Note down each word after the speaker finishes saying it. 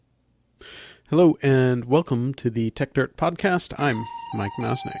Hello and welcome to the Tech Dirt Podcast. I'm Mike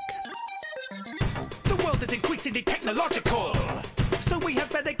Nosnick. The world is increasingly technological, so we have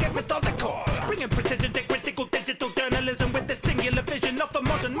better get methodical. Bringing precision to critical digital journalism with the singular vision of the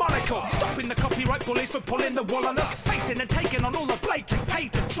modern monocle. Stopping the copyright bullies from pulling the wool on us. Facing and taking on all the blatant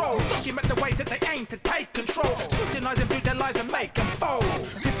patent trolls. Document the ways that they aim to take control. Scrutinize and view their lies and make them fold.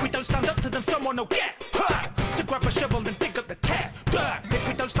 If we don't stand up to them, someone will get hurt. To grab a shovel and dig up the tech dirt. If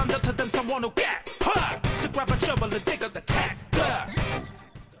we don't stand up to them, someone will get hurt. To grab a shovel and dig up the tech dirt.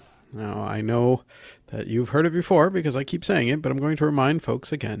 Now, I know that you've heard it before because I keep saying it, but I'm going to remind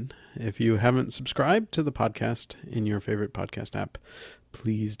folks again. If you haven't subscribed to the podcast in your favorite podcast app,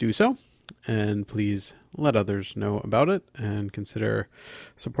 please do so. And please let others know about it and consider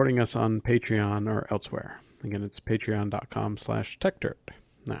supporting us on Patreon or elsewhere. Again, it's patreon.com/techdirt.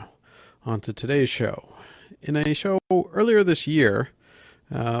 Now, on to today's show. In a show earlier this year,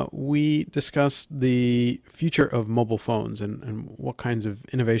 we discussed the future of mobile phones and what kinds of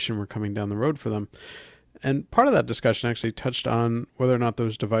innovation were coming down the road for them. And part of that discussion actually touched on whether or not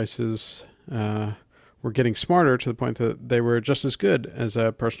those devices were getting smarter to the point that they were just as good as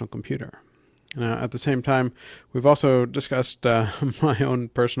a personal computer. Now, at the same time, we've also discussed my own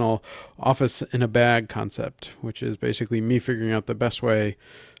personal office in a bag concept, which is basically me figuring out the best way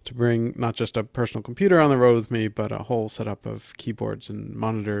to bring not just a personal computer on the road with me, but a whole setup of keyboards and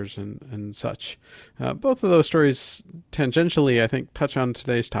monitors and such. Both of those stories tangentially, I think, touch on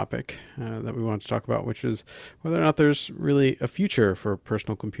today's topic that we want to talk about, which is whether or not there's really a future for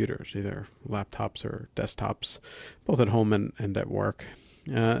personal computers, either laptops or desktops, both at home and at work.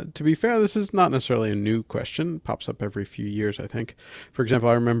 To be fair, this is not necessarily a new question. It pops up every few years, I think. For example,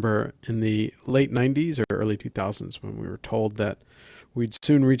 I remember in the late 90s or early 2000s when we were told that we'd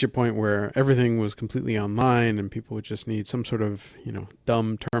soon reach a point where everything was completely online and people would just need some sort of,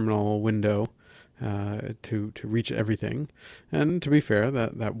 dumb terminal window to reach everything. And to be fair,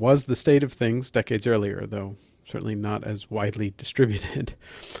 that was the state of things decades earlier, though certainly not as widely distributed.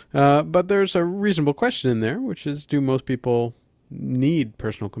 But there's a reasonable question in there, which is, do most people need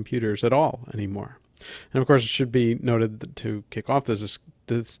personal computers at all anymore? And of course, it should be noted that to kick off this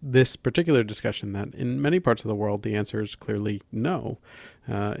particular discussion that in many parts of the world, the answer is clearly no.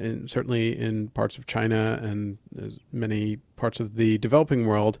 Certainly in parts of China and many parts of the developing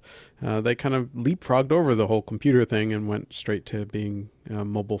world, they kind of leapfrogged over the whole computer thing and went straight to being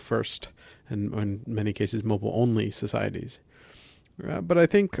mobile first, and in many cases, mobile only societies. But I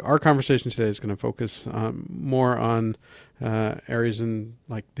think our conversation today is going to focus more on areas in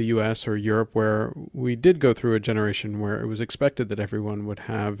like the US or Europe where we did go through a generation where it was expected that everyone would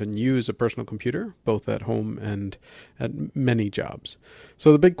have and use a personal computer, both at home and at many jobs.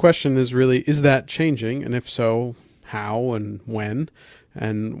 So the big question is really, is that changing? And if so, how and when?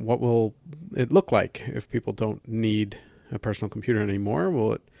 And what will it look like if people don't need a personal computer anymore?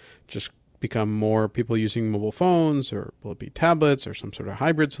 Will it just become more people using mobile phones, or will it be tablets or some sort of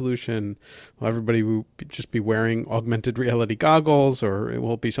hybrid solution? Will everybody just be wearing augmented reality goggles, or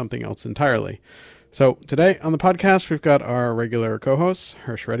will it be something else entirely? So today on the podcast, we've got our regular co-hosts,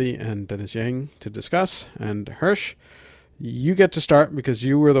 Hirsch Reddy and Dennis Yang, to discuss. And Hirsch, you get to start because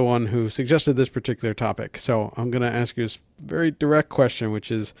you were the one who suggested this particular topic. So I'm going to ask you a very direct question,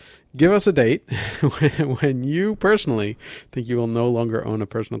 which is, give us a date when you personally think you will no longer own a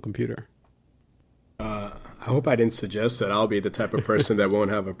personal computer. I hope I didn't suggest that I'll be the type of person that won't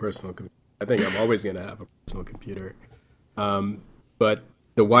have a personal computer. I think I'm always going to have a personal computer. But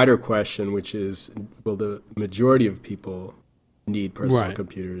the wider question, which is, will the majority of people need personal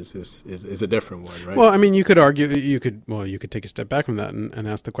computers, is a different one, right? Well, I mean, you could argue, you could take a step back from that and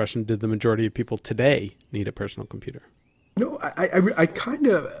ask the question, did the majority of people today need a personal computer? No, I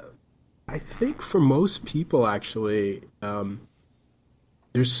think for most people, actually,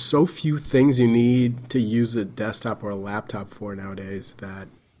 there's so few things you need to use a desktop or a laptop for nowadays that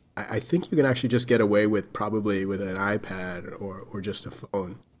I think you can actually just get away with probably with an iPad or just a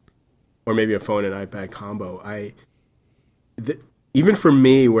phone, or maybe a phone and iPad combo. Even for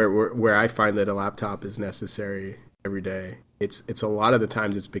me, where I find that a laptop is necessary every day, it's a lot of the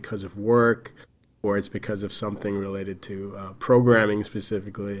times it's because of work, or it's because of something related to programming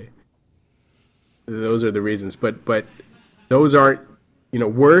specifically. Those are the reasons, but those aren't.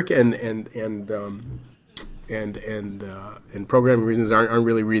 Work and programming reasons aren't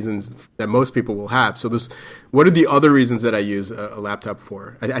really reasons that most people will have. So what are the other reasons that I use a laptop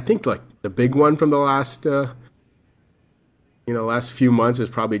for? I think like the big one from the last few months is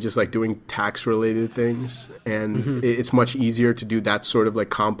probably just like doing tax related things, and it's much easier to do that sort of like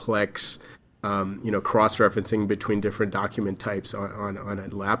complex, cross-referencing between different document types on a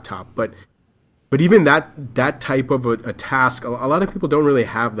laptop. But but even that type of a task, a lot of people don't really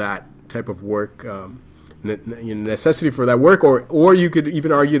have that type of work, necessity for that work, or you could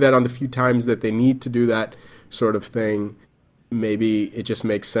even argue that on the few times that they need to do that sort of thing, maybe it just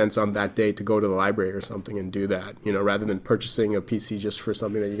makes sense on that day to go to the library or something and do that, rather than purchasing a PC just for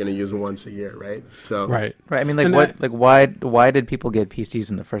something that you're going to use once a year, right? So right. I mean, why did people get PCs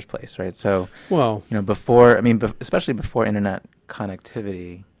in the first place, right? So, well, before, especially before internet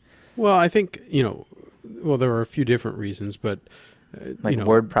connectivity. Well, I think there were a few different reasons, but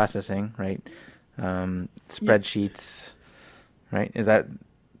word processing, right? Spreadsheets, right? Is that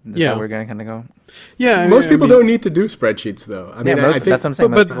where we're going to kind of go? Yeah, most people don't need to do spreadsheets, though. I think that's what I'm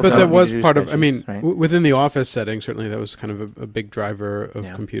saying. But that was part of. Right? Within the office setting, certainly that was kind of a big driver of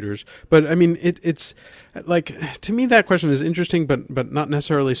computers. But I mean, it's like, to me, that question is interesting, but not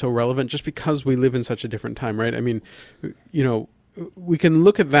necessarily so relevant, just because we live in such a different time, right? I mean, we can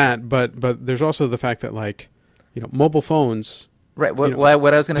look at that, but there's also the fact that, like, mobile phones. Right. What I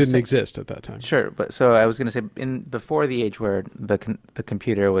was going to say didn't exist at that time. Sure, but so I was going to say, before the age where the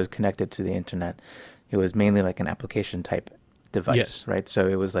computer was connected to the internet, it was mainly like an application type device, yes. Right? So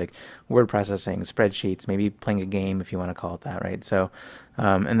it was like word processing, spreadsheets, maybe playing a game if you want to call it that, right? So,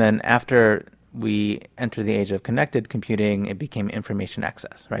 and then after we entered the age of connected computing, it became information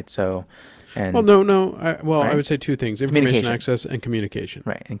access, right? So, and right? I would say two things: information access and communication.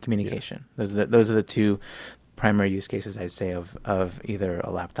 Right, and communication. Yeah. Those are the two primary use cases, I'd say, of either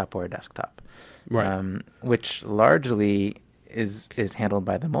a laptop or a desktop, right? Which largely is handled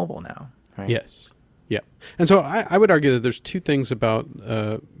by the mobile now, right? Yes, yeah. And so I would argue that there's two things about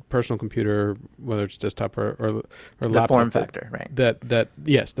personal computer, whether it's desktop or laptop, the form factor, right? That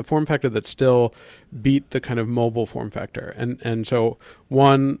yes, the form factor that still beat the kind of mobile form factor, and so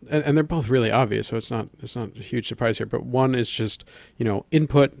one, and they're both really obvious, so it's not a huge surprise here. But one is just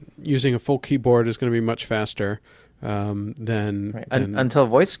input using a full keyboard is going to be much faster than until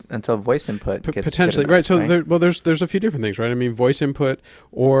voice input gets potentially enough, right. So right? There's a few different things, right? I mean, voice input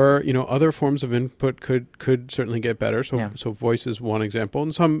or other forms of input could certainly get better. So voice is one example,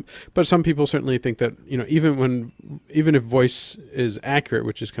 and some people certainly think that even if voice is accurate,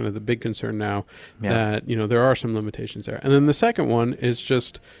 which is kind of the big concern now, that there are some limitations there. And then the second one is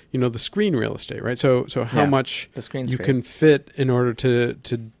just the screen real estate, right? So how much you can fit in order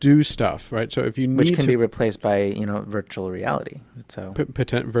to do stuff, right? So if you need which can be replaced by virtual reality, so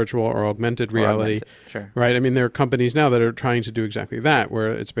virtual or augmented reality, sure, right? I mean, there are companies now that are trying to do exactly that,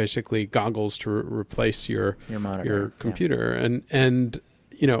 where it's basically goggles to replace your monitor, your computer, and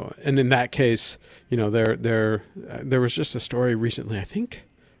in that case, there was just a story recently, I think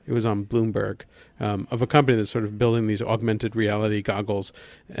it was on Bloomberg, of a company that's sort of building these augmented reality goggles,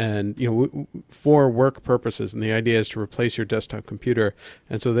 and for work purposes. And the idea is to replace your desktop computer.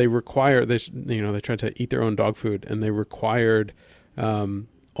 And so they require they tried to eat their own dog food, and they required all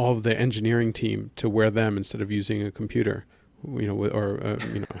of the engineering team to wear them instead of using a computer.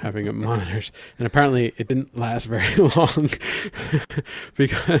 Having a monitors, and apparently it didn't last very long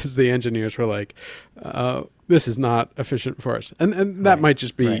because the engineers were like, "This is not efficient for us," and that might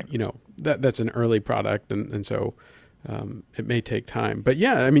just be that's an early product, and so it may take time. But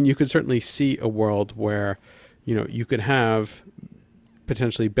yeah, I mean, you could certainly see a world where you could have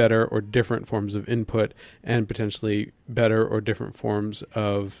potentially better or different forms of input, and potentially better or different forms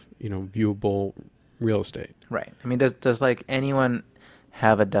of viewable real estate. Right. I mean, does like anyone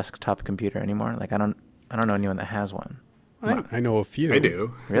have a desktop computer anymore? Like I don't know anyone that has one. I know a few. I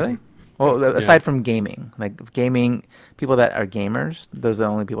do. Really? Well, aside from gaming, like gaming, people that are gamers, those are the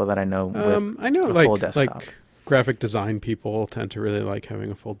only people that I know with I know a full desktop. Like graphic design people tend to really like having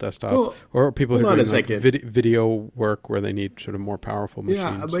a full desktop, or people who do like video work where they need sort of more powerful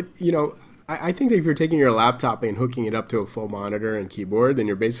machines. Yeah, but I think that if you're taking your laptop and hooking it up to a full monitor and keyboard, then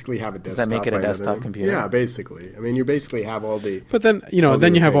you basically have a desktop. Does that make it a desktop computer? Yeah, basically. I mean, you basically have all the... But then,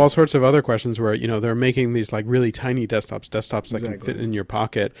 then you have all sorts of other questions where, they're making these like really tiny desktops that can fit in your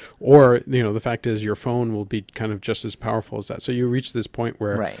pocket. Or, the fact is your phone will be kind of just as powerful as that. So you reach this point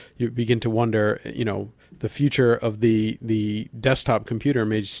where you begin to wonder, the future of the desktop computer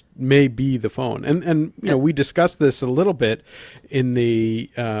may be the phone. And we discussed this a little bit in the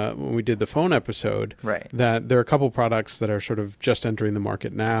when we did the phone episode, right? That there are a couple products that are sort of just entering the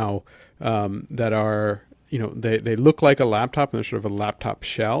market now, that are they look like a laptop, and they're sort of a laptop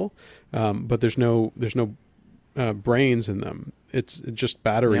shell, but there's no brains in them. It's just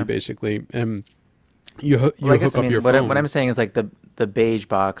battery basically, and you hook up your phone. What I'm saying is like the beige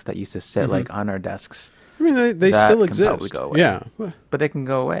box that used to sit like on our desks. I mean, they that still can exist. probably go away. Yeah. But they can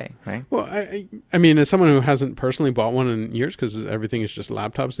go away, right? Well, I mean, as someone who hasn't personally bought one in years, because everything is just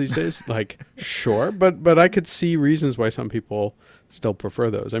laptops these days, like, sure, but I could see reasons why some people still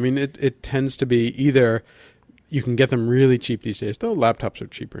prefer those. I mean, it tends to be either you can get them really cheap these days, though laptops are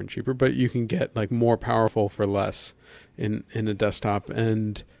cheaper and cheaper, but you can get like more powerful for less in a desktop,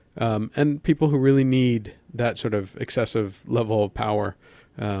 and people who really need that sort of excessive level of power.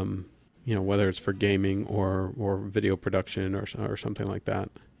 Whether it's for gaming or video production or something like that.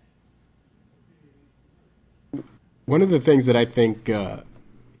 One of the things that I think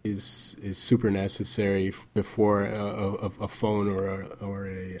is super necessary before a phone or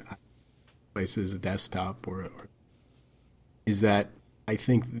a places a desktop or is that I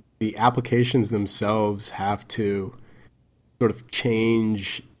think the applications themselves have to sort of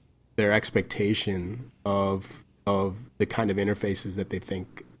change their expectation of the kind of interfaces that they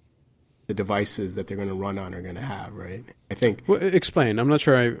think the devices that they're going to run on are going to have, right? I think. Well, explain. I'm not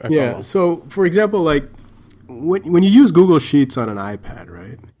sure I yeah. follow. So, for example, like when you use Google Sheets on an iPad,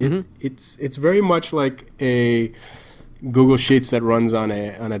 right? It's very much like a Google Sheets that runs on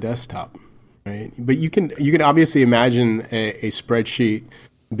a desktop, right? But you can obviously imagine a spreadsheet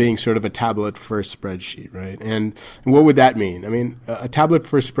being sort of a tablet first spreadsheet, right? And what would that mean? I mean, a tablet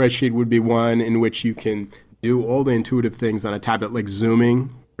first spreadsheet would be one in which you can do all the intuitive things on a tablet, like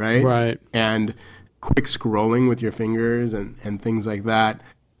zooming. Right. And quick scrolling with your fingers and things like that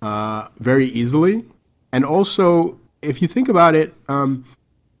very easily. And also, if you think about it,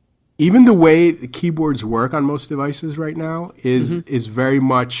 even the way the keyboards work on most devices right now is very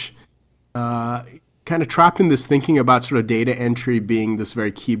much kind of trapped in this thinking about sort of data entry being this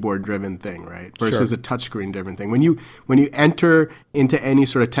very keyboard-driven thing, right? Versus a touchscreen-driven thing. When you enter into any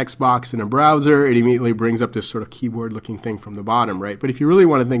sort of text box in a browser, it immediately brings up this sort of keyboard-looking thing from the bottom, right? But if you really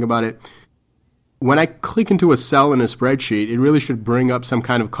want to think about it, when I click into a cell in a spreadsheet, it really should bring up some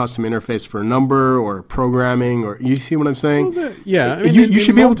kind of custom interface for a number or programming, or you see what I'm saying? Well, yeah, I mean, you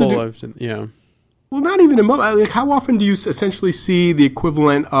should be able to do. Yeah. Well, not even in mobile. Like, how often do you essentially see the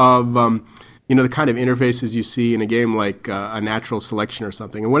equivalent of the kind of interfaces you see in a game like a natural selection or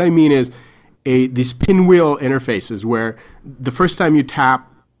something? And what I mean is these pinwheel interfaces where the first time you tap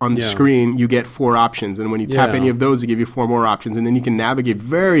on the screen, you get 4 options. And when you tap any of those, they give you 4 more options. And then you can navigate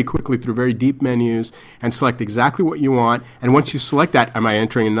very quickly through very deep menus and select exactly what you want. And once you select that, am I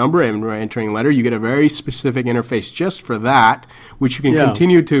entering a number? Am I entering a letter? You get a very specific interface just for that, which you can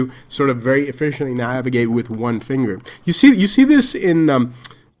continue to sort of very efficiently navigate with one finger. You see this in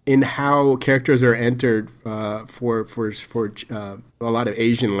how characters are entered for a lot of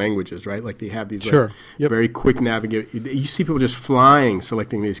Asian languages, right? Like they have these very quick navigate. You see people just flying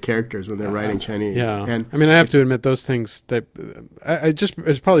selecting these characters when they're writing Chinese. Yeah, and I mean, I have to admit those things.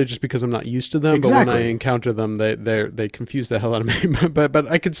 It's probably just because I'm not used to them. Exactly. But when I encounter them, they confuse the hell out of me.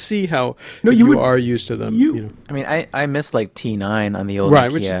 but I could see how you are used to them. I mean, I miss like T9 on the old right,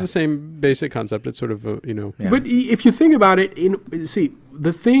 Nokia. which is the same basic concept. It's sort of But if you think about it,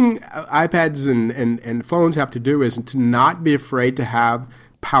 the thing iPads and phones have to do is to not be afraid to have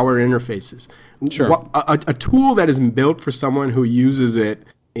power interfaces. Sure. A tool that is built for someone who uses it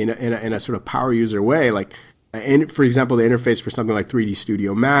in a sort of power user way, like, for example, the interface for something like 3D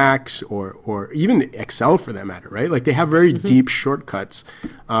Studio Max or even Excel for that matter, right? Like they have very deep shortcuts.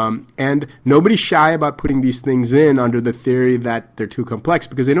 And nobody's shy about putting these things in under the theory that they're too complex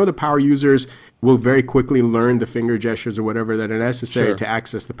because they know the power users will very quickly learn the finger gestures or whatever that are necessary to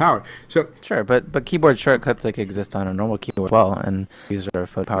access the power. So sure, but keyboard shortcuts like exist on a normal keyboard as well, and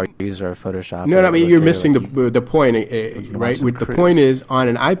power user of Photoshop. No, I mean you're missing the point, right? The point is on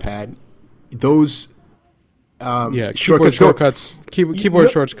an iPad, those keyboard shortcuts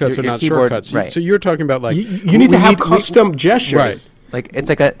are not shortcuts. Right. So you're talking about like you need to have custom gestures. Right. Like it's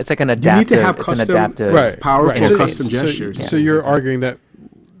like an adaptive. You need to have custom, powerful custom gestures. So you're arguing that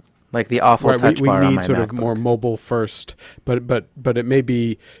like the awful touch bar on my we need sort MacBook. of more mobile first, but it may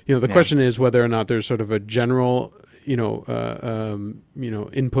be the question is whether or not there's sort of a general input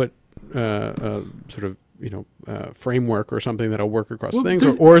sort of framework or something that'll work across things,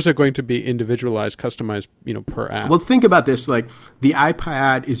 or is it going to be individualized, customized, per app? Well, think about this: like the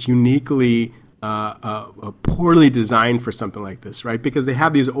iPad is uniquely poorly designed for something like this, right? Because they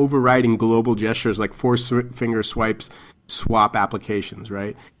have these overriding global gestures like 4-finger swipes, swap applications,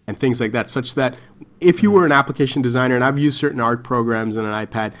 right? And things like that, such that if you were an application designer, and I've used certain art programs on an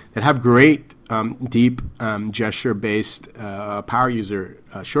iPad that have great deep gesture-based power user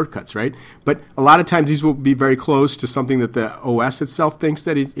shortcuts, right? But a lot of times these will be very close to something that the OS itself thinks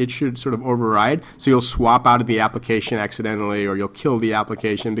that it should sort of override. So you'll swap out of the application accidentally, or you'll kill the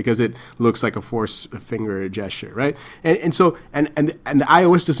application because it looks like a force finger gesture, right? And so the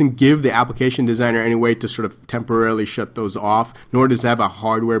iOS doesn't give the application designer any way to sort of temporarily shut those off, nor does it have a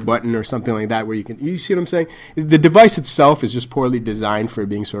hardware button or something like that where you see what I'm saying? The device itself is just poorly designed for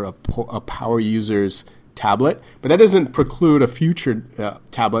being sort of a power user's tablet, but that doesn't preclude a future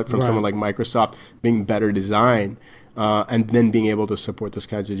tablet from someone like Microsoft being better designed and then being able to support those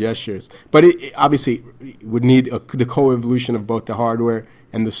kinds of gestures. But it obviously would need the co-evolution of both the hardware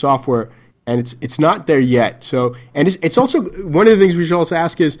and the software, and it's not there yet. So, and it's also one of the things we should also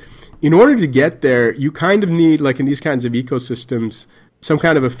ask is, in order to get there, you kind of need, like in these kinds of ecosystems, some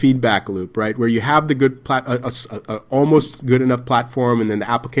kind of a feedback loop, right? Where you have the good almost good enough platform, and then the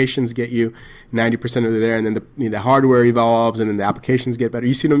applications get you 90% of it there, and then the hardware evolves, and then the applications get better.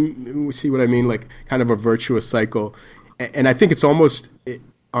 You see what I mean? Like kind of a virtuous cycle. And I think it's almost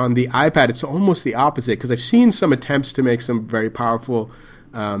on the iPad, it's almost the opposite, because I've seen some attempts to make some very powerful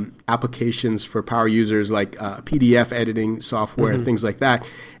applications for power users, like PDF editing software and things like that,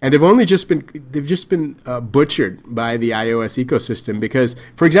 and they've just been butchered by the iOS ecosystem. Because,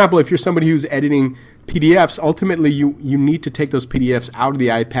 for example, if you're somebody who's editing PDFs, ultimately you need to take those PDFs out of the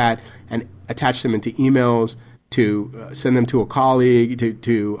iPad and attach them into emails, to send them to a colleague, to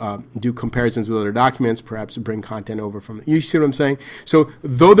do comparisons with other documents, perhaps bring content over from. You see what I'm saying? So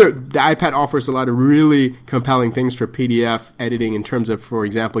though the iPad offers a lot of really compelling things for PDF editing in terms of, for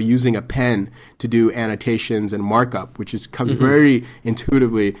example, using a pen to do annotations and markup, which comes very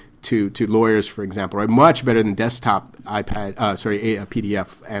intuitively to lawyers, for example, right? Much better than desktop a PDF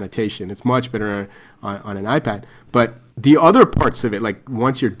annotation. It's much better on an iPad. But the other parts of it, like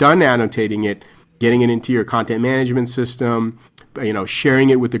once you're done annotating it, getting it into your content management system, sharing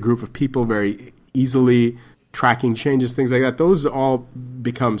it with a group of people very easily, tracking changes, things like that, those all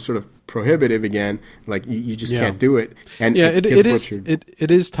become sort of prohibitive again. Like you just can't do it. And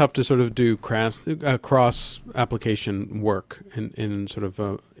it is tough to sort of do cross application work in sort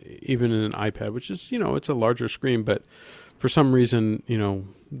of even in an iPad, which is it's a larger screen, but for some reason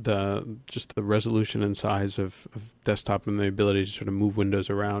the resolution and size of desktop and the ability to sort of move windows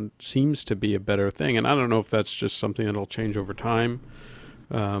around seems to be a better thing. And I don't know if that's just something that'll change over time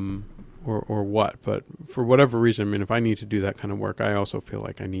or what. But for whatever reason, I mean, if I need to do that kind of work, I also feel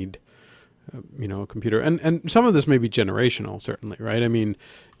like I need a computer. And some of this may be generational, certainly, right? I mean,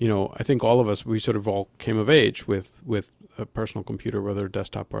 I think all of us, we sort of all came of age with a personal computer, whether a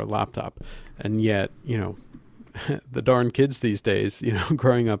desktop or a laptop. And yet, the darn kids these days,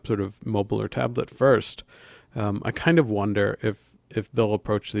 growing up sort of mobile or tablet first, I kind of wonder if they'll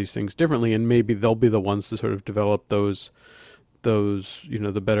approach these things differently, and maybe they'll be the ones to sort of develop those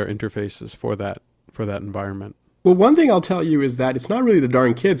the better interfaces for that environment. Well, one thing I'll tell you is that it's not really the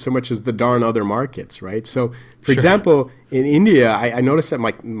darn kids so much as the darn other markets, right? So, for example, in India, I noticed that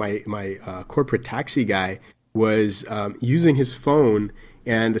my corporate taxi guy was using his phone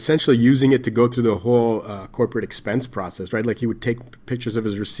and essentially using it to go through the whole corporate expense process, right? Like he would take pictures of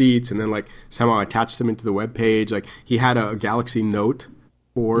his receipts and then like somehow attach them into the web page. Like he had a Galaxy Note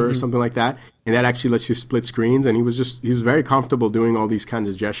 4 or something like that, and that actually lets you split screens. And he was very comfortable doing all these kinds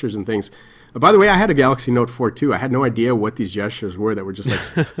of gestures and things. By the way, I had a Galaxy Note 4 too. I had no idea what these gestures were that were just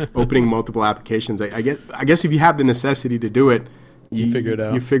like opening multiple applications. I guess if you have the necessity to do it, you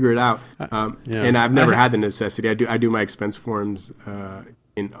figure it out. And I've never had the necessity. I do my expense forms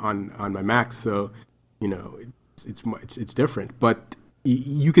on my Mac, so it's different. But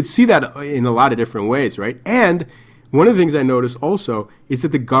you could see that in a lot of different ways, right? And one of the things I noticed also is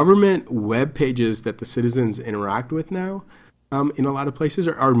that the government web pages that the citizens interact with now, in a lot of places,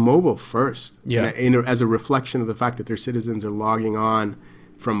 are mobile first. Yeah. As a reflection of the fact that their citizens are logging on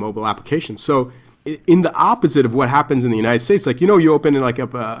from mobile applications. So in the opposite of what happens in the United States, like, you open like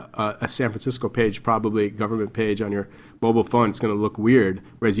up a San Francisco page, probably government page on your mobile phone, it's going to look weird.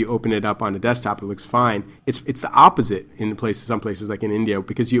 Whereas you open it up on a desktop, it looks fine. It's the opposite in some places like in India,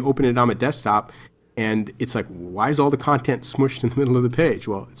 because you open it on a desktop and it's like, why is all the content smushed in the middle of the page?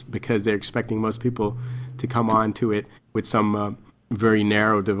 Well, it's because they're expecting most people to come onto it with some very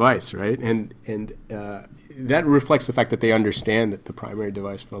narrow device, right? And that reflects the fact that they understand that the primary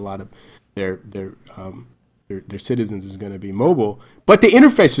device for a lot of their citizens is going to be mobile, but the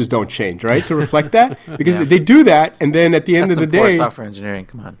interfaces don't change, right, to reflect that, because they do that, and then at the end of the day, software engineering,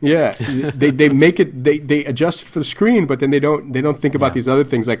 come on, they make it, they adjust it for the screen, but then they don't think about these other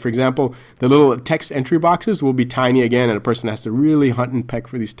things. Like, for example, the little text entry boxes will be tiny again, and a person has to really hunt and peck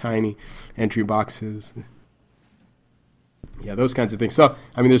for these tiny entry boxes. Yeah, those kinds of things. So,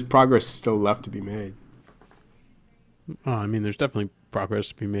 I mean, there's progress still left to be made. I mean, there's definitely progress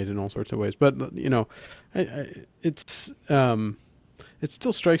to be made in all sorts of ways, but it's it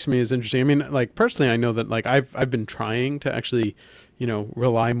still strikes me as interesting. I mean, like personally, I know that like I've been trying to actually,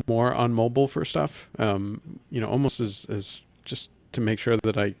 rely more on mobile for stuff. Almost as just to make sure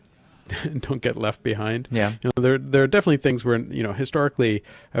that I don't get left behind. Yeah. There are definitely things where historically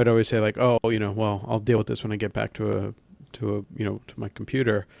I would always say like, oh, well, I'll deal with this when I get back to my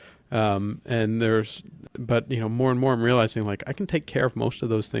computer. But more and more I'm realizing like I can take care of most of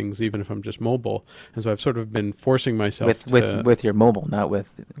those things even if I'm just mobile, and so I've sort of been forcing myself with your mobile, not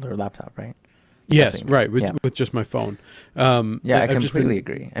with your laptop, right? Yes, right. With just my phone. I completely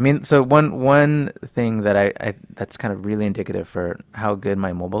agree. I mean, so one thing that I that's kind of really indicative for how good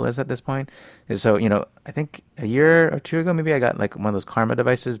my mobile is at this point is, so I think a year or two ago maybe I got like one of those Karma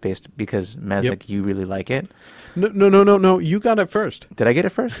devices because Maz, like, you really like it. No. You got it first. Did I get it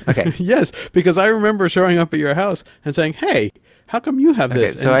first? Okay. Yes, because I remember showing up at your house and saying, "Hey, how come you have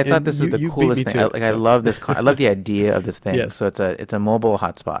this?" So I thought this is the coolest thing. I love this. I love the idea of this thing. Yes. So it's a mobile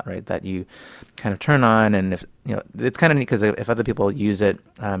hotspot, right? That you kind of turn on, and if it's kind of neat because if other people use it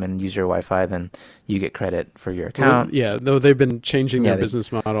and use your Wi-Fi, then you get credit for your account. Well, though they've been changing their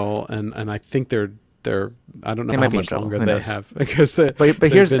business model, and I think they're I don't know how much longer they have because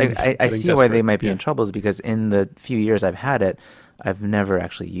but here's I see why they might be in trouble is because in the few years I've had it, I've never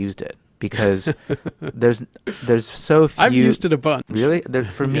actually used it. Because there's so few. I've used it a bunch. Really?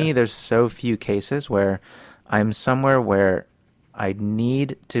 For me, there's so few cases where I'm somewhere where I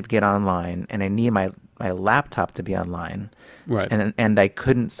need to get online and I need my laptop to be online. Right. And I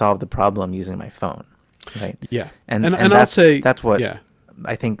couldn't solve the problem using my phone. Right. Yeah. And I'll say that's what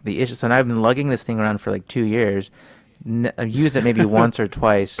I think the issue. So now I've been lugging this thing around for like 2 years. I've used it maybe once or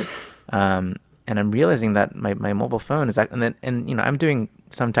twice. And I'm realizing that my mobile phone is that, and I'm doing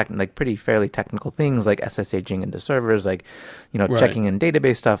some pretty fairly technical things like SSHing into servers, like checking in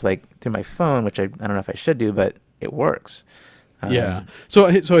database stuff like through my phone, which I don't know if I should do, but it works. Yeah. So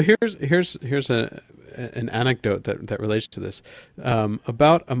here's an anecdote that relates to this.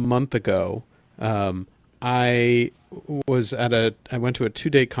 About a month ago, I went to a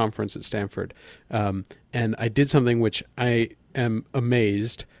 2-day conference at Stanford, and I did something which I am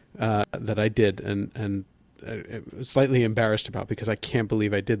amazed that I did, and slightly embarrassed about because I can't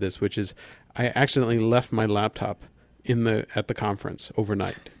believe I did this, which is I accidentally left my laptop at the conference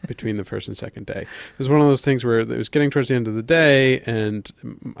overnight between the first and second day. It was one of those things where it was getting towards the end of the day and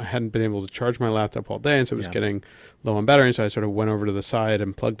I hadn't been able to charge my laptop all day, and so it was getting low on battery, and so I sort of went over to the side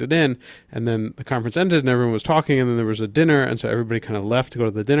and plugged it in, and then the conference ended and everyone was talking, and then there was a dinner, and so everybody kind of left to go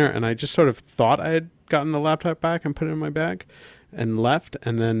to the dinner, and I just sort of thought I had gotten the laptop back and put it in my bag and left,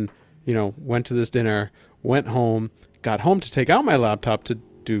 and then went to this dinner, went home, got home to take out my laptop to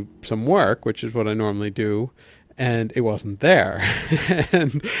do some work, which is what I normally do, and it wasn't there.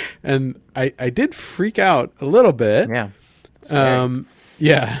 and I did freak out a little bit. Yeah. And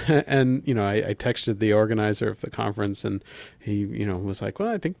I texted the organizer of the conference, and he was like, well,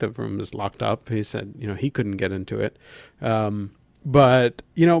 I think the room is locked up. He said he couldn't get into it. But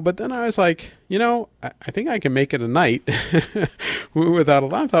then I was like, I think I can make it a night without a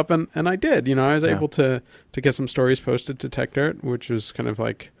laptop. And I did, I was able to get some stories posted to TechDirt, which was kind of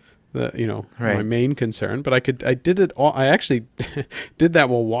like my main concern, but I did it all. I actually did that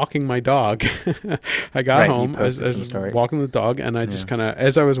while walking my dog. I got home, I was walking the dog, and I just kind of,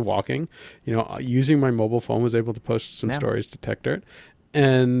 as I was walking, using my mobile phone, was able to post some stories to TechDirt.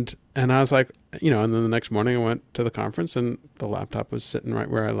 And I was like, and then the next morning I went to the conference and the laptop was sitting right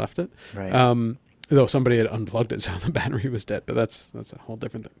where I left it. Right. Though somebody had unplugged it, so the battery was dead, but that's a whole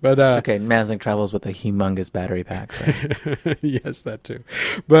different thing. But it's okay. Mazlik travels with a humongous battery pack. So. Yes, that too.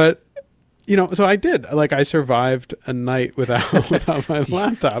 But so I did. Like, I survived a night without my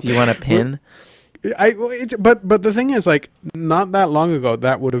laptop. Do you want a pin? But the thing is, like, not that long ago,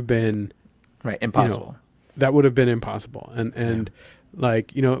 that would have been impossible. That would have been impossible, and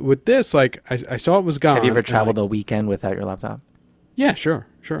like with this, like I saw it was gone. Have you ever traveled a weekend without your laptop? Yeah, sure,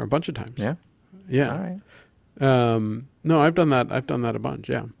 a bunch of times. Yeah. All right. No, I've done that. a bunch.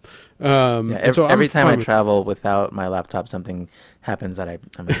 Yeah. So every time I travel without my laptop, something happens that I'm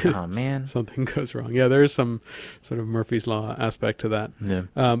like, oh man, something goes wrong. Yeah, there is some sort of Murphy's Law aspect to that. Yeah.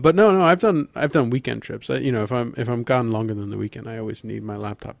 But no, I've done weekend trips. If I'm gone longer than the weekend, I always need my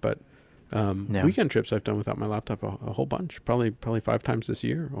laptop. But weekend trips I've done without my laptop a whole bunch, probably 5 times this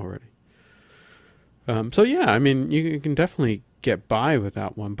year already. So yeah, I mean, you can definitely get by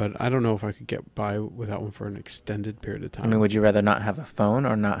without one, but I don't know if I could get by without one for an extended period of time. I mean, would you rather not have a phone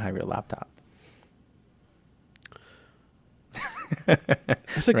or not have your laptop?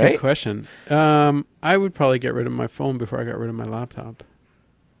 That's a Right? good question. I would probably get rid of my phone before I got rid of my laptop.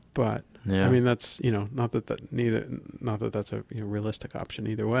 But Yeah. I mean, that's not that that's a realistic option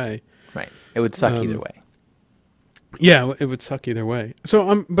either way. Right. It would suck either way. Yeah, it would suck either way. So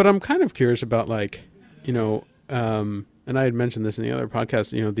I'm kind of curious about like, and I had mentioned this in the other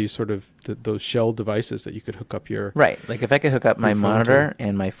podcast. These sort of those shell devices that you could hook up your Right. Like if I could hook up my Your phone monitor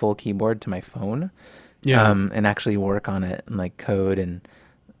and my full keyboard to my phone, and actually work on it and like code, and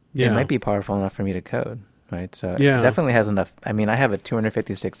it might be powerful enough for me to code. Right. So it definitely has enough. I mean, I have a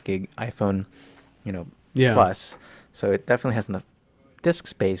 256 gig iPhone, Plus, so it definitely has enough disk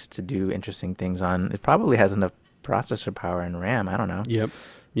space to do interesting things on. It probably has enough processor power and RAM. I don't know. Yep.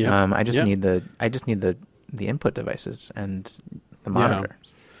 Yeah. I just need the input devices and the monitor.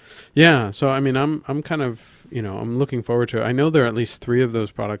 Yeah. So I mean, I'm kind of I'm looking forward to it. I know there are at least 3 of those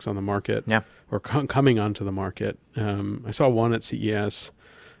products on the market. Yeah. Or coming onto the market. I saw one at CES.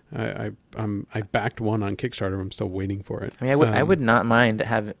 I backed one on Kickstarter. I'm still waiting for it. I mean, I would not mind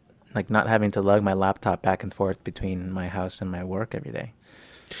not having to lug my laptop back and forth between my house and my work every day.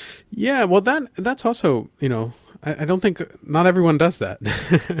 Yeah, well, that's also, I don't think not everyone does that.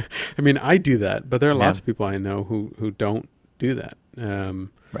 I mean, I do that, but there are lots of people I know who don't do that.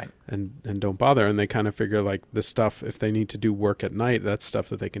 Right. And don't bother, and they kind of figure like the stuff, if they need to do work at night, that's stuff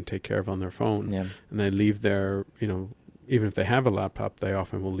that they can take care of on their phone. Yeah. And they leave their, even if they have a laptop, they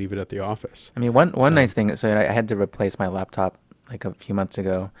often will leave it at the office. I mean, one nice thing. So I had to replace my laptop like a few months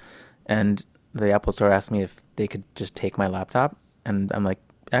ago, and the Apple Store asked me if they could just take my laptop, and I'm like,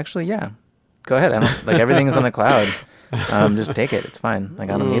 actually, yeah, go ahead. I don't, like everything is on the cloud. Just take it. It's fine. Like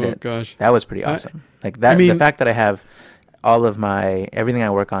I don't need it. Gosh, that was pretty awesome. Like that. The fact that I have all of everything I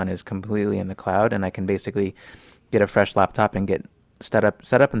work on is completely in the cloud, and I can basically get a fresh laptop and get set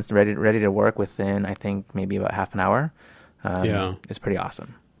up and ready to work within, I think, maybe about half an hour. It's pretty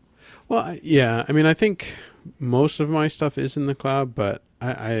awesome. Well, yeah. I mean, I think most of my stuff is in the cloud, but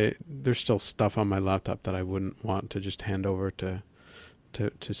there's still stuff on my laptop that I wouldn't want to just hand over to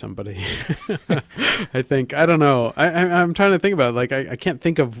somebody. I think, I don't know. I'm trying to think about it. Like, I can't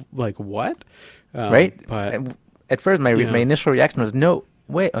think of like what. Right. But at first my initial reaction was, no,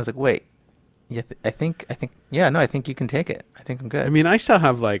 wait. I was like, wait, yeah, I think, yeah, no, I think you can take it. I think I'm good. I mean, I still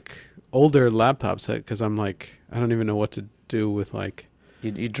have like older laptops because I'm like, I don't even know what to do with like.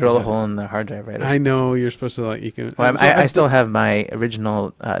 You drill a hole in the hard drive, right? I know you're supposed to like, you can. Well, I still have my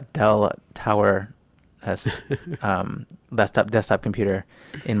original Dell Tower desktop computer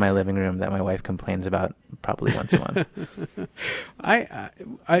in my living room that my wife complains about probably once a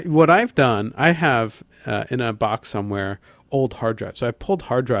month. What I've done, I have in a box somewhere old hard drives. So I've pulled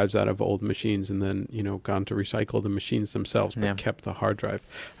hard drives out of old machines and then gone to recycle the machines themselves, but kept the hard drive.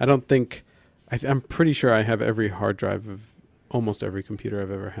 I don't think I'm pretty sure I have every hard drive of almost every computer I've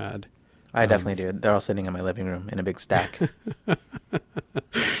ever had. I definitely do. They're all sitting in my living room in a big stack.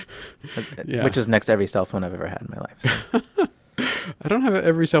 Which is next to every cell phone I've ever had in my life. So. I don't have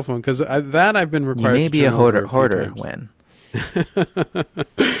every cell phone because that I've been required. You may be a hoarder when.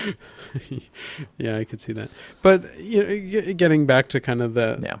 Yeah, I could see that. But getting back to kind of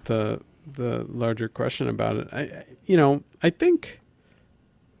the larger question about it, I think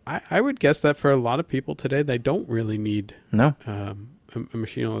I would guess that for a lot of people today, they don't really need a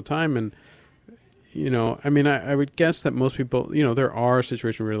machine all the time. And I mean, I would guess that most people, there are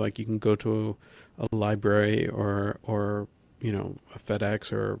situations where like you can go to a library or a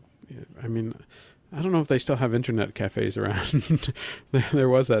FedEx or, I mean, I don't know if they still have internet cafes around. There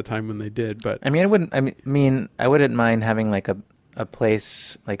was that time when they did, but I wouldn't mind having like a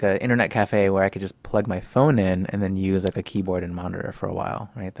place, like an internet cafe where I could just plug my phone in and then use like a keyboard and monitor for a while,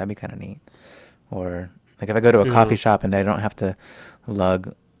 right? That'd be kind of neat. Or like if I go to a coffee shop and I don't have to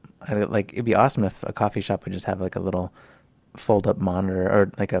lug, it'd be awesome if a coffee shop would just have like a little fold up monitor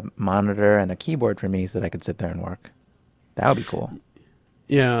or like a monitor and a keyboard for me so that I could sit there and work. That would be cool.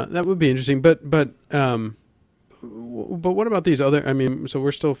 Yeah, that would be interesting. But what about these other? I mean, so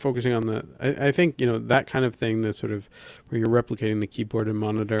we're still focusing on the. I think that kind of thing, that sort of where you're replicating the keyboard and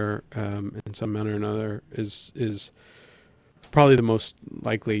monitor in some manner or another is probably the most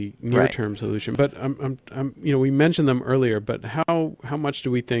likely near-term solution. But we mentioned them earlier. But how much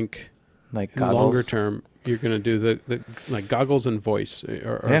do we think, like in longer term, you're going to do the like goggles and voice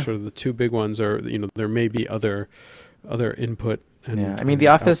are sort of the two big ones? Or there may be other input. And, I mean the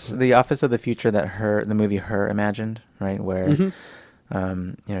office of the future that the movie Her imagined, right? Where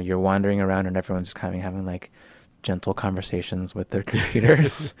you're wandering around and everyone's just kind of having like gentle conversations with their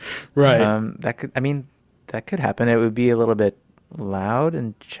computers. Right. That could happen. It would be a little bit loud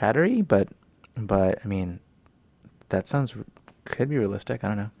and chattery, but I mean, that sounds could be realistic. I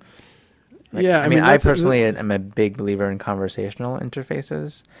don't know. Yeah, I mean, I that's- personally am a big believer in conversational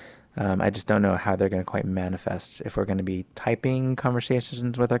interfaces. I just don't know how they're going to quite manifest if we're going to be typing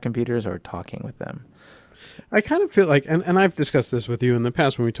conversations with our computers or talking with them. I kind of feel like, and I've discussed this with you in the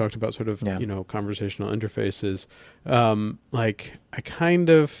past when we talked about sort of, Yeah. conversational interfaces. Like, I kind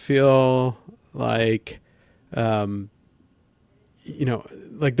of feel like, like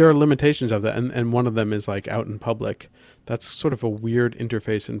there are limitations of that. And one of them is like out in public. That's sort of a weird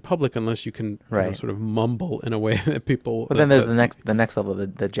interface in public unless you can Right. sort of mumble in a way that people. But then there's the next level,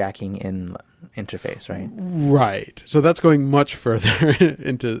 the jacking in interface, right? Right. So that's going much further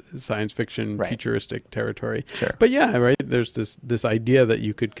into science fiction, Right. futuristic territory. Sure. But yeah, right. There's this idea that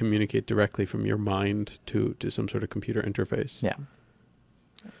you could communicate directly from your mind to some sort of computer interface. Yeah.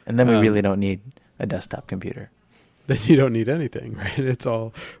 And then we Um, really don't need a desktop computer. Then you don't need anything, right? It's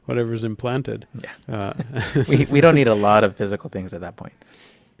all whatever's implanted. Yeah. Uh, We don't need a lot of physical things at that point.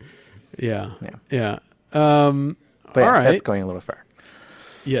 yeah. Yeah. Yeah. But All yeah, right. that's going a little far.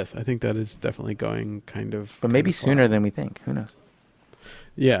 Yes, I think that is definitely going kind of. But kind maybe of far. sooner than we think. Who knows?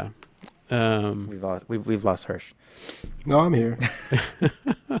 Yeah. We've lost Hirsch. No, I'm here.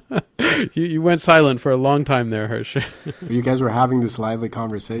 You went silent for a long time there, Hirsch. You guys were having this lively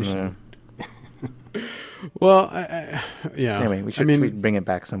conversation. Well, yeah. Anyway, we should bring it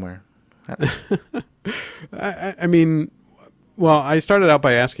back somewhere. I mean, well, I started out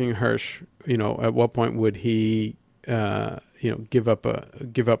by asking Hirsch, at what point would he, give up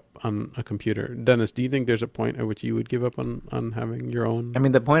on a computer? Dennis, do you think there's a point at which you would give up on having your own? I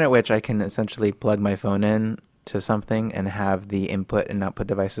mean, the point at which I can essentially plug my phone in to something and have the input and output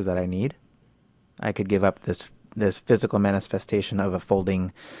devices that I need, I could give up this physical manifestation of a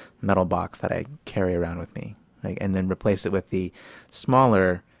folding metal box that I carry around with me, and then replace it with the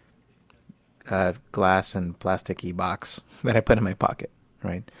smaller glass and plasticky box that I put in my pocket,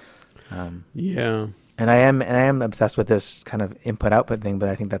 right? Yeah. And I am obsessed with this kind of input-output thing, but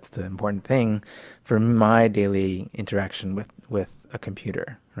I think that's the important thing for my daily interaction with a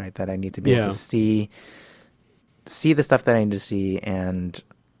computer, right? That I need to be able to see the stuff that I need to see and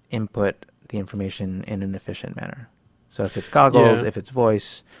input the information in an efficient manner. So if it's goggles, if it's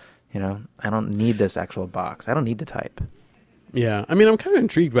voice, I don't need this actual box. I don't need to type. Yeah, I mean, I'm kind of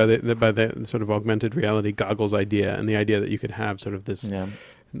intrigued by the sort of augmented reality goggles idea and the idea that you could have sort of this. Yeah.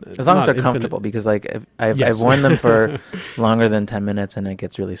 As long as they're comfortable, because I've worn them for longer than 10 minutes and it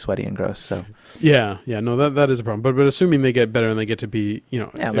gets really sweaty and gross. So yeah, no, that is a problem. But assuming they get better and they get to be,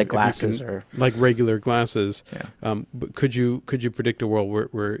 like glasses or like regular glasses. Yeah. But could you predict a world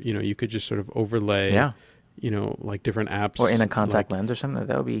where you could just sort of overlay, like different apps or in a contact lens or something?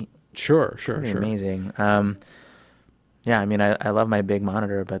 That would be sure amazing. Yeah, I mean, I love my big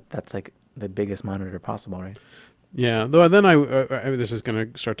monitor, but that's like the biggest monitor possible, right? Yeah, though then I this is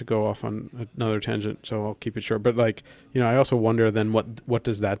going to start to go off on another tangent, so I'll keep it short. But I also wonder then what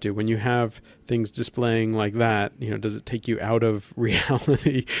does that do when you have things displaying like that? Does it take you out of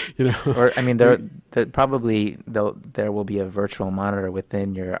reality? Or I mean, there will be a virtual monitor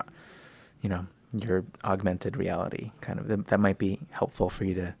within your augmented reality kind of. That might be helpful for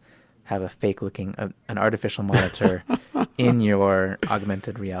you to have a fake looking an artificial monitor in your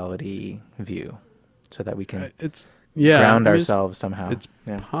augmented reality view, so that we can ground ourselves somehow. It's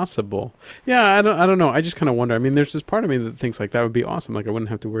possible. Yeah, I don't know. I just kind of wonder. I mean, there's this part of me that thinks like that would be awesome. Like I wouldn't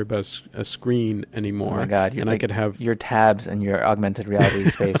have to worry about a screen anymore. Oh my God! I could have your tabs and your augmented reality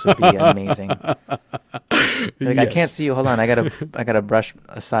space would be amazing. I can't see you. Hold on, I gotta brush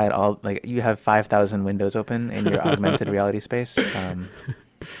aside all. Like you have 5,000 windows open in your augmented reality space.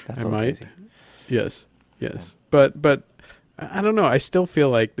 That's I might. crazy. Yes. But I don't know. I still feel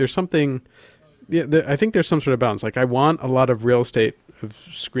like there's something. Yeah, I think there's some sort of balance. Like I want a lot of real estate of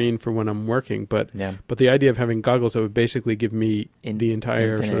screen for when I'm working, but the idea of having goggles that would basically give me the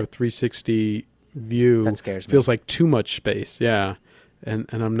entire sort of 360 view that scares me. Feels like too much space. Yeah, and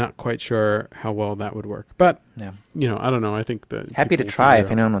I'm not quite sure how well that would work. But I don't know. I think that happy to try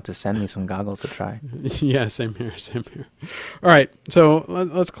if anyone wants to send me some goggles to try. Yeah, same here. All right, so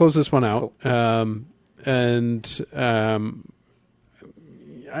let's close this one out. Cool.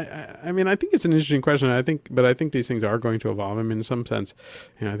 I mean, I think it's an interesting question. I think these things are going to evolve. I mean, in some sense,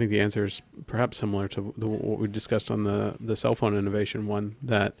 I think the answer is perhaps similar to what we discussed on the cell phone innovation one.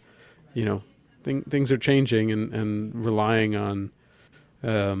 That things are changing and relying on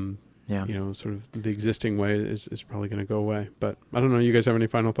sort of the existing way is probably going to go away. But I don't know. You guys have any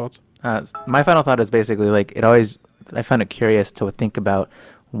final thoughts? My final thought is basically like I found it curious to think about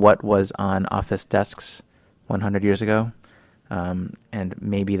what was on office desks 100 years ago. And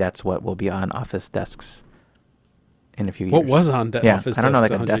maybe that's what will be on office desks in a few years. What was on Yeah, Office I don't know,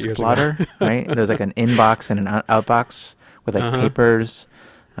 desks like a 100 desk years ago? plotter, right? There's like an inbox and an outbox with like papers.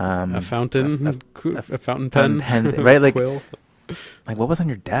 A fountain, a fountain fountain pen, pen, right? Like, quill. like what was on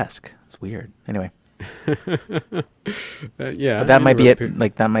your desk? It's weird. Anyway, Yeah, but that might be anyway, it.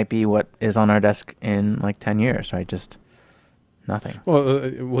 Like that might be what is on our desk in like 10 years, right? Just nothing. Well,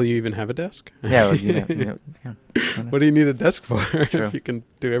 will you even have a desk? Yeah. Well, yeah. What do you need a desk for True. if you can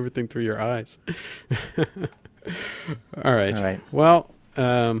do everything through your eyes? All right. All right. Well,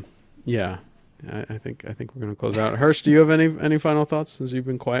 yeah. I think we're going to close out. Hirsch, do you have any final thoughts since you've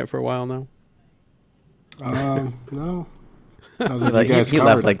been quiet for a while now? No. Sounds like you guys He covered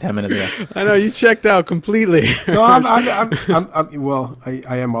left like it. 10 minutes ago. I know you checked out completely. No, well,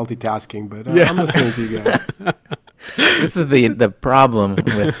 I am multitasking, but Yeah. I'm listening to you guys. This is the problem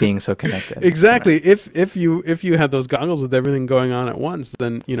with being so connected. Exactly. If you had those goggles with everything going on at once,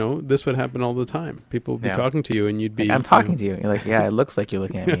 then this would happen all the time. People would be Yeah. talking to you, and you'd be. Like, I'm talking to you. You're like, yeah, it looks like you're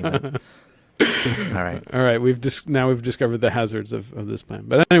looking at me. But... all right. All right. We've discovered the hazards of this plan.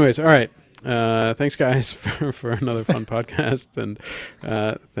 But anyways, all right. Thanks, guys, for another fun podcast, and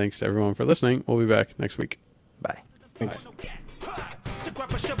thanks to everyone for listening. We'll be back next week. Bye. Thanks. To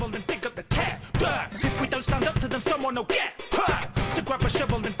grab a shovel and dig up the tap. If we don't stand up to them, someone will get. To grab a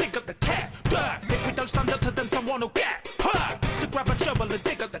shovel and dig up the tap. If we don't stand up to them, someone will get. To grab a shovel and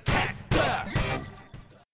dig up the tap.